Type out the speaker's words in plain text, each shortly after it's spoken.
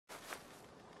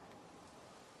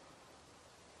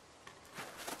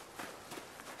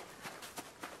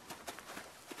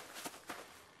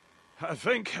I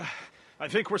think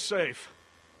we're safe.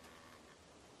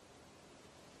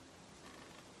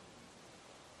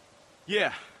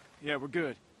 Yeah, we're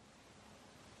good.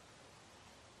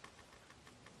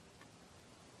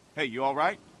 Hey, you all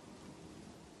right?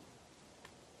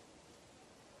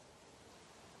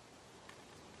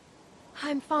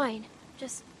 I'm fine.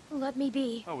 Just let me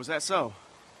be. Oh, was that so?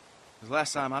 'Cause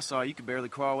last time I saw you, you could barely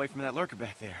crawl away from that lurker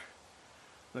back there.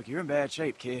 Look, you're in bad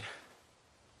shape, kid.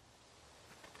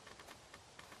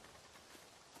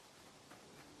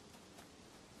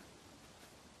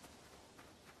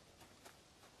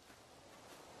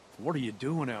 What are you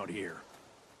doing out here?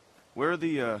 Where are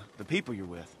the people you're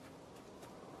with?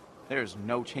 There's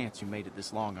no chance you made it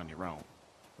this long on your own.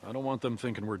 I don't want them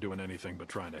thinking we're doing anything but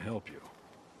trying to help you.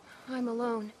 I'm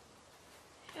alone.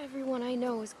 Everyone I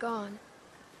know is gone.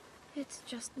 It's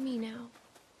just me now.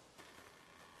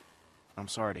 I'm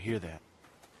sorry to hear that.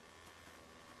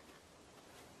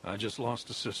 I just lost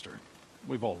a sister.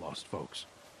 We've all lost folks.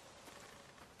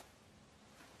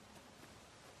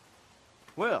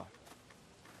 Well,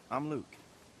 I'm Luke,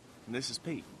 and this is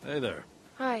Pete. Hey there.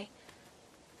 Hi.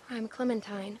 I'm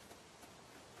Clementine.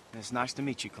 It's nice to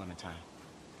meet you, Clementine.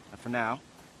 And for now,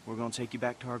 we're gonna take you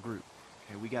back to our group.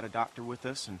 Okay, we got a doctor with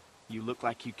us, and you look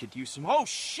like you could use some— Oh,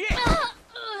 shit!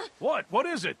 What? What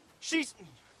is it? She's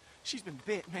been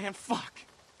bit, man. Fuck.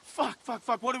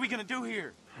 What are we gonna do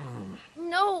here?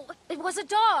 No, it was a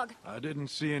dog. I didn't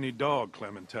see any dog,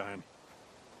 Clementine.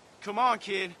 Come on,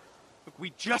 kid. Look,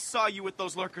 we just saw you with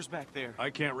those lurkers back there.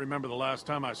 I can't remember the last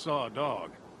time I saw a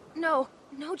dog. No,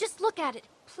 just look at it,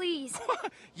 please.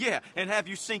 Yeah, and have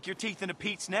you sink your teeth into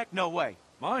Pete's neck? No way.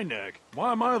 My neck?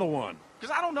 Why am I the one?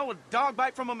 Because I don't know a dog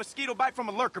bite from a mosquito bite from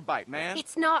a lurker bite, man.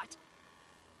 It's not.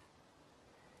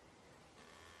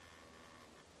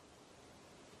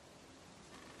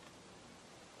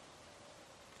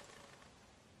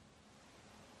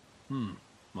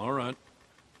 All right.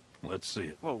 Let's see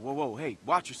it. Whoa, hey,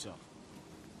 watch yourself.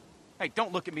 Hey,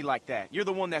 don't look at me like that. You're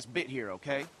the one that's bit here,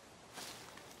 okay?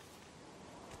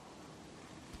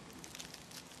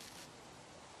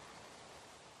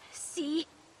 See?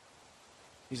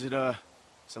 Is it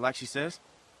like she says?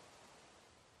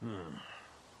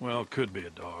 Well, could be a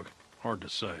dog. Hard to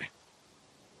say.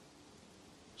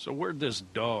 So where'd this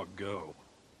dog go?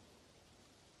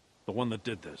 The one that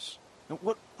did this? Now,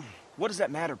 what does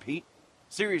that matter, Pete?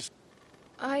 Serious.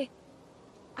 I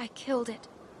killed it.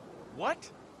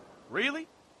 What? Really?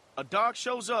 A dog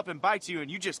shows up and bites you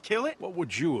and you just kill it? What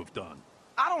would you have done?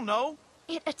 I don't know.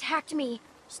 It attacked me.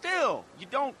 Still, you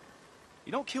don't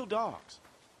kill dogs.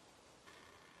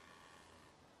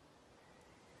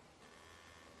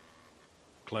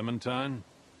 Clementine?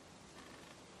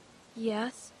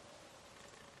 Yes?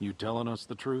 You telling us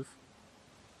the truth?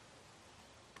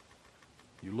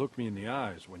 You look me in the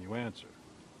eyes when you answer.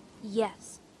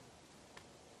 Yes.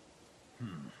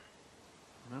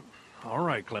 Well, all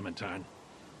right, Clementine.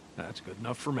 That's good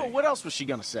enough for me. Well, what else was she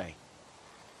gonna say?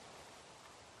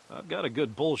 I've got a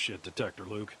good bullshit detector,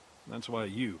 Luke. That's why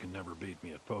you can never beat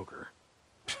me at poker.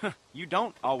 You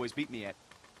don't always beat me at...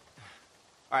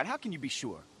 All right, how can you be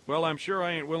sure? Well, I'm sure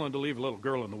I ain't willing to leave a little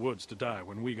girl in the woods to die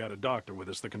when we got a doctor with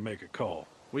us that can make a call.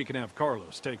 We can have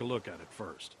Carlos take a look at it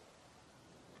first.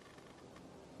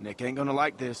 Nick ain't gonna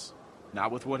like this.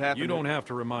 Not with what happened. You don't have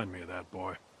to remind me of that,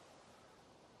 boy.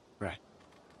 Right.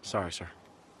 Sorry, sir.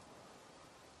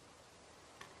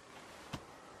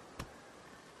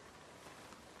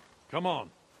 Come on.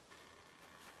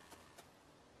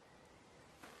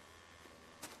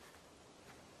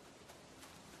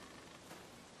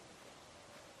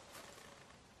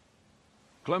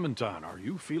 Clementine, are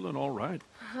you feeling all right?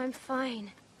 I'm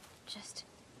fine. Just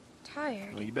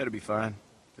tired. Well, you better be fine,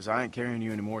 because I ain't carrying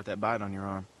you anymore with that bite on your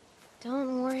arm.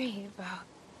 Don't worry about...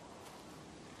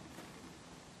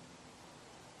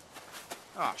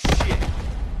 Oh, shit.